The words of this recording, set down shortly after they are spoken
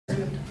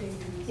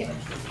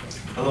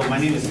Hello, my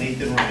name is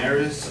Nathan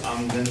Ramirez.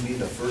 I'm going to be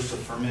the first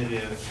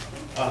affirmative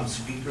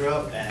speaker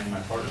up, and my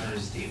partner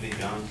is David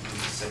Young,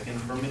 who's the second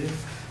affirmative.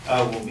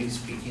 We'll be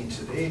speaking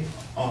today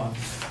on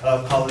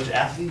college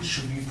athletes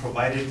should be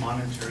provided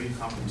monetary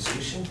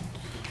compensation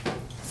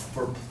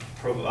for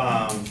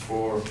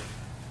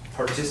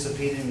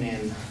participating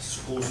in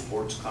school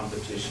sports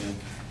competition.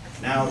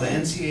 Now, the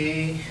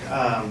NCAA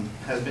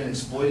has been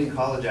exploiting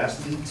college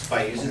athletes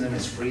by using them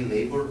as free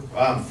labor,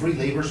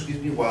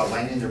 while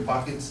lining their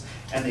pockets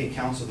and the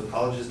accounts of the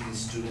colleges these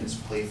students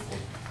play for.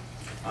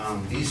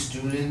 These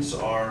students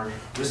are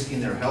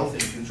risking their health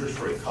and futures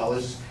for a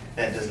college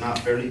that does not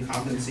fairly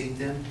compensate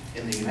them.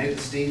 In the United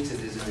States, it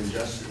is an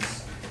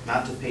injustice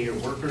not to pay your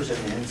workers, and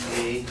the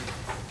NCAA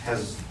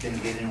has been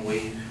getting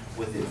away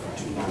with it for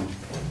too long.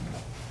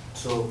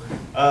 So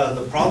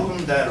the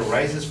problem that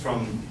arises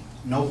from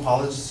no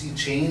policy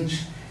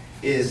change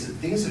is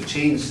things have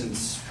changed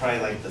since probably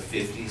like the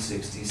 50s,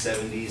 60s,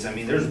 70s. I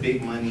mean, there's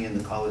big money in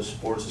the college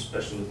sports,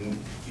 especially with,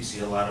 you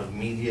see a lot of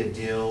media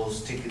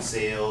deals, ticket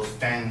sales,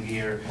 fan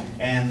gear,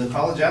 and the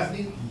college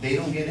athlete, they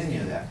don't get any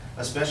of that,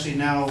 especially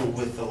now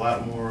with a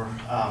lot more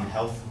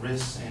health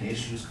risks and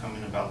issues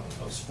coming about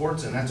of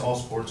sports, and that's all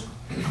sports,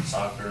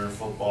 soccer,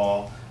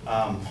 football,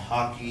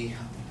 hockey.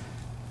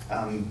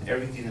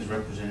 Everything is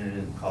represented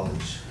in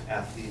college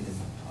athlete and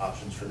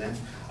options for them.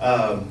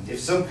 If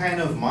some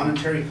kind of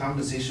monetary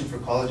compensation for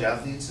college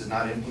athletes is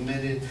not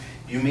implemented,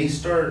 you may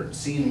start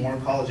seeing more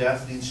college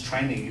athletes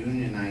trying to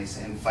unionize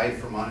and fight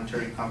for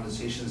monetary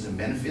compensations and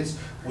benefits,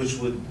 which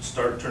would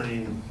start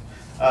turning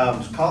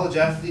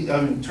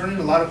turning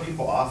a lot of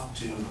people off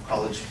to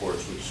college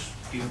sports, which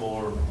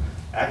people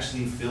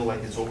actually feel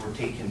like it's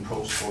overtaken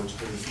pro sports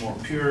because it's more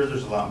pure,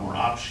 there's a lot more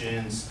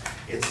options,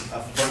 it's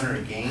a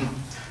funner game.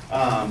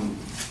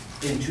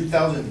 In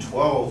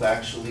 2012,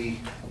 actually,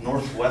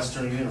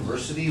 Northwestern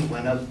University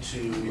went up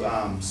to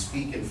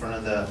speak in front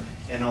of the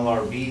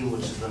NLRB,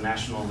 which is the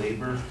National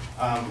Labor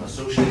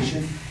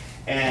Association,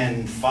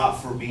 and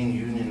fought for being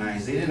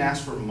unionized. They didn't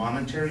ask for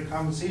monetary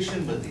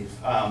compensation, but they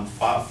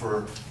fought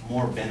for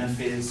more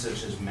benefits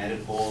such as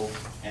medical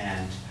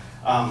and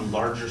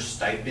larger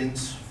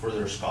stipends for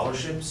their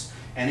scholarships.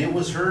 And it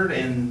was heard,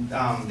 and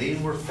they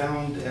were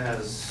found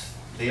as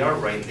they are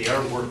right, they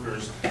are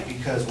workers,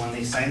 because when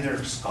they sign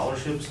their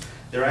scholarships,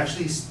 they're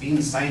actually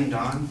being signed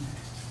on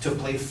to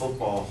play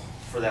football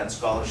for that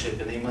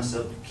scholarship, and they must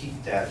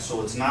upkeep that.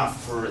 So it's not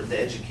for the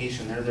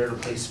education, they're there to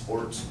play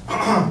sports.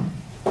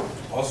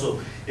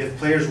 Also, if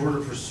players were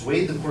to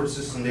persuade the court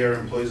system they are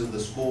employees of the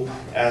school,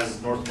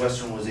 as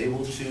Northwestern was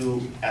able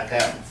to at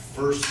that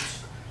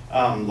first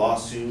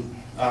lawsuit,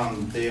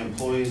 the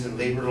employees and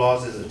labor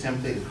laws as a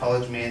template, the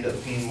college may end up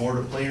paying more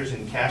to players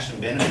in cash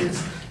and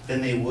benefits than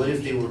they would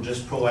if they were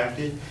just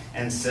proactive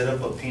and set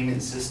up a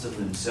payment system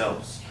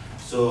themselves.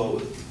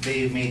 So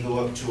they may go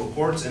up to a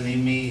courts, and they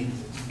may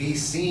be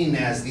seen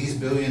as these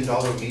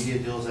billion-dollar media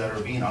deals that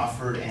are being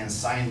offered and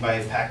signed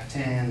by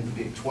Pac-10, the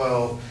Big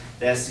 12,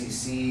 the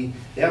SEC.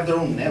 They have their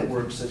own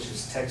networks, such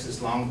as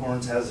Texas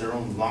Longhorns has their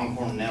own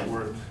Longhorn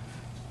network.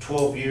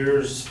 12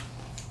 years,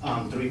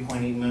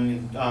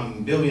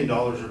 $3.8 billion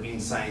are being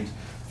signed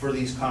for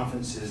these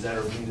conferences that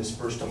are being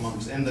dispersed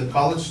amongst, and the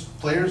college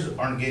players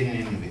aren't getting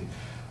any of it.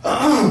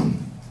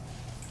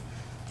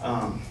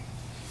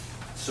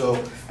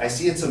 So I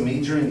see it's a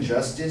major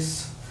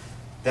injustice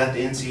that the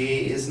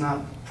NCAA is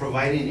not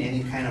providing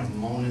any kind of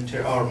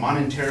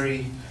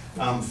monetary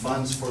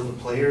funds for the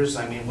players.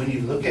 I mean, when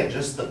you look at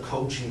just the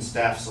coaching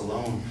staffs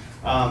alone,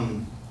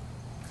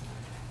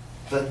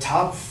 the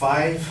top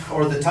 5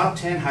 or the top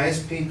 10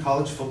 highest paid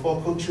college football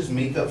coaches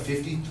make up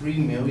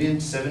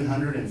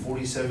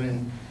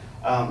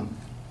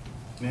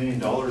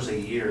 $53,747,000 a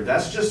year.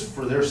 That's just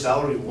for their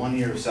salary, 1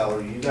 year of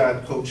salary. You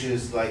got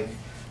coaches like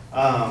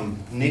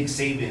Nick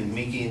Saban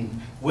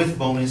making, with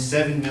bonus,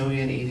 $7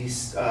 million.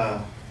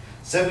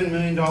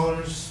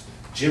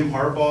 Jim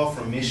Harbaugh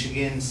from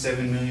Michigan,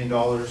 $7 million.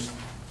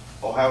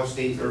 Ohio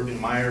State Urban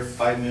Meyer,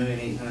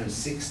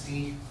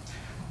 $5,860,000.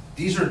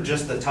 These are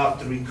just the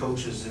top 3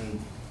 coaches, and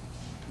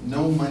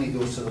no money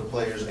goes to the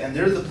players. And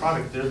they're the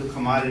product, they're the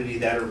commodity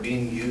that are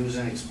being used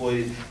and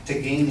exploited to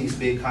gain these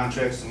big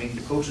contracts, to make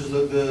the coaches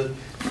look good,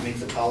 to make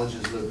the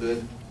colleges look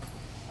good.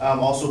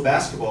 Also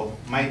basketball,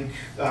 Mike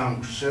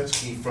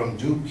Krzyzewski from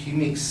Duke, he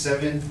makes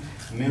 $7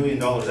 million.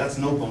 That's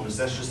no bonus,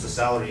 that's just a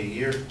salary a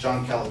year.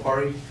 John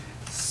Calipari,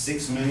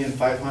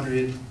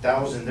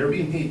 $6,500,000. They're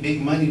being paid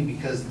big money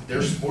because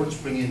their sports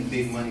bring in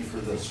big money for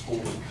the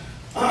schools.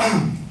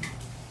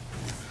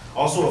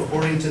 Also,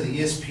 according to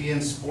the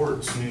ESPN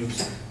Sports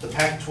News, the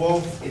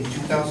Pac-12 in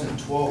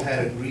 2012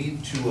 had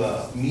agreed to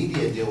a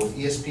media deal with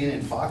ESPN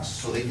and Fox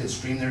so they could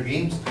stream their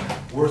games,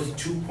 worth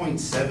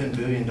 $2.7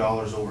 billion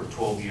over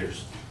 12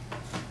 years.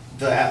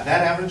 That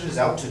averages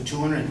out to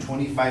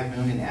 $225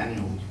 million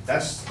annually.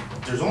 There's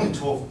only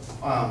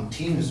 12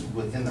 teams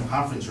within the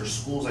conference, or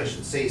schools I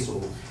should say,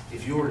 so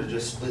if you were to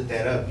just split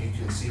that up, you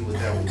can see what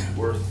that would be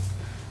worth.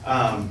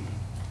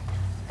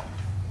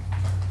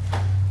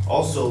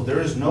 Also,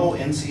 there is no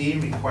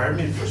NCAA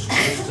requirement for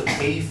schools to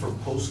pay for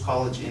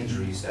post-college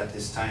injuries at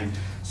this time.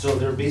 So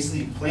they're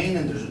basically playing,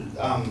 and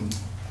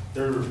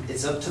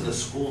it's up to the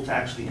school to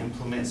actually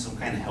implement some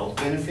kind of health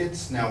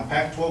benefits. Now,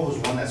 Pac-12 was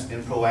one that's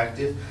been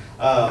proactive.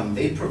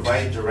 They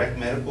provide direct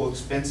medical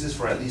expenses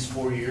for at least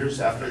 4 years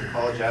after the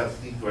college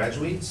athlete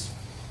graduates,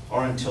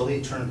 or until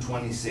they turn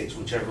 26,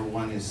 whichever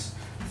one is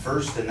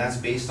first, and that's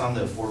based on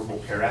the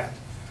Affordable Care Act.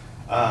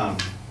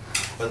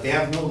 But they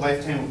have no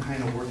lifetime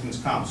kind of workman's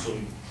comp, so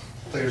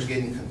players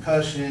getting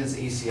concussions,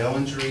 ACL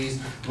injuries,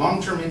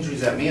 long-term injuries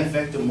that may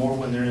affect them more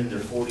when they're in their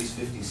 40s,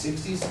 50s,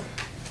 60s,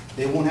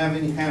 they won't have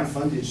any kind of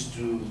fundage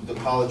through the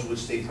college,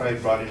 which they probably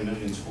brought in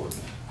millions for.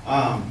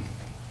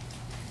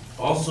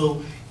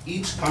 Also,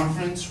 each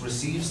conference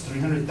receives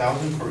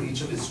 $300,000 for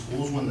each of its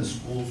schools when the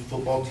school's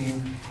football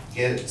team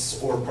gets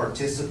or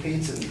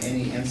participates in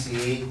any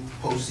NCAA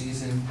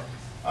postseason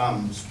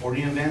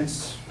sporting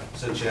events,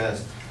 such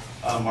as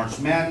March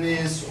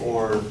Madness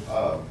or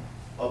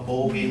a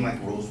bowl game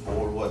like Rose Bowl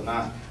or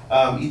whatnot.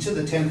 Each of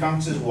the 10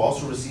 conferences will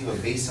also receive a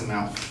base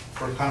amount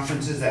for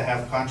conferences that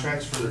have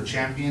contracts for their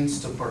champions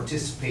to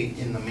participate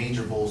in the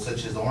major bowls,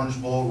 such as the Orange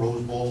Bowl,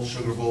 Rose Bowl,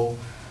 Sugar Bowl.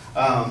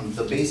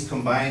 The base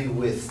combined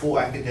with full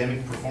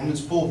academic performance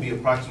pool will be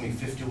approximately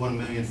 $51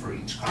 million for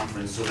each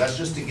conference. So that's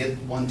just to get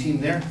one team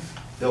there.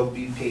 They'll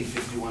be paid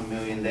 $51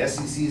 million. The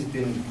SEC has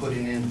been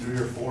putting in 3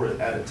 or 4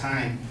 at a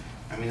time.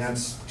 I mean,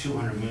 that's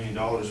 $200 million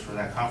for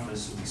that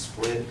conference to be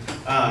split.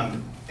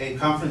 A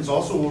conference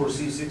also will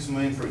receive $6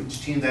 million for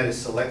each team that is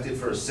selected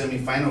for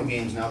semifinal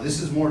games. Now,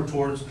 this is more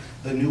towards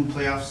the new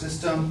playoff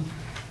system,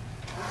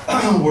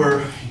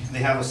 where they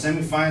have a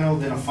semifinal,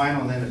 then a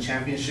final, then a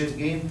championship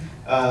game.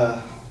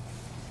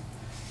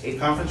 A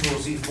conference will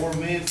receive $4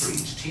 million for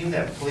each team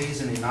that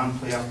plays in a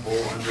non-playoff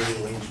bowl under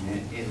the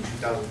arrangement in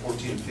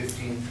 2014 and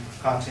 15,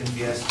 Cotton,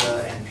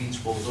 Fiesta, and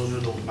Peach Bowls. Those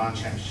are those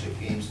non-championship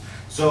games.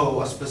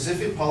 So a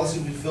specific policy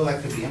we feel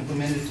like could be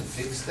implemented to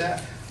fix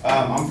that.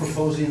 I'm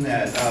proposing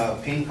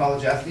that paying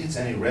college athletes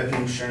and a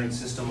revenue sharing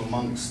system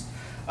amongst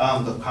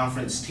the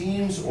conference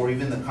teams, or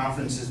even the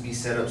conferences be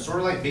set up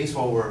sort of like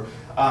baseball, where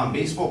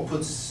baseball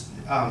puts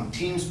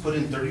teams put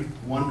in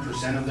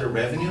 31% of their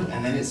revenue,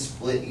 and then it's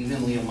split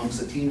evenly amongst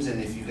the teams.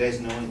 And if you guys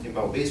know anything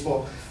about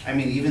baseball, I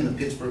mean, even the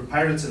Pittsburgh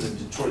Pirates and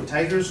the Detroit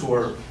Tigers, who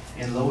are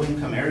in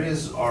low-income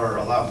areas, are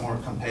a lot more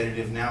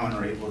competitive now and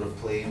are able to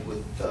play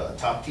with the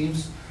top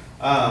teams.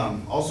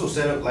 Also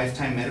set up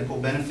lifetime medical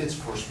benefits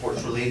for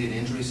sports-related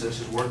injuries such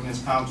as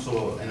workman's comp.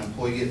 So an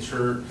employee gets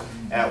hurt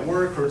at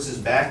work, hurts his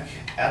back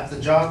at the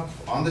job,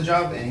 on the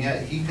job, and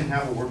yet he can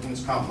have a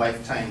workman's comp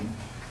lifetime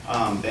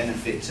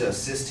benefit to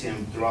assist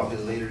him throughout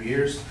his later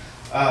years.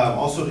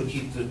 Also, to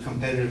keep the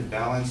competitive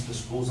balance, the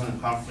schools in the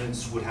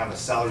conference would have a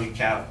salary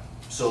cap,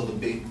 so the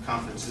big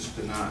conferences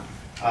could not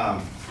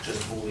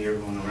just bully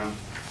everyone around.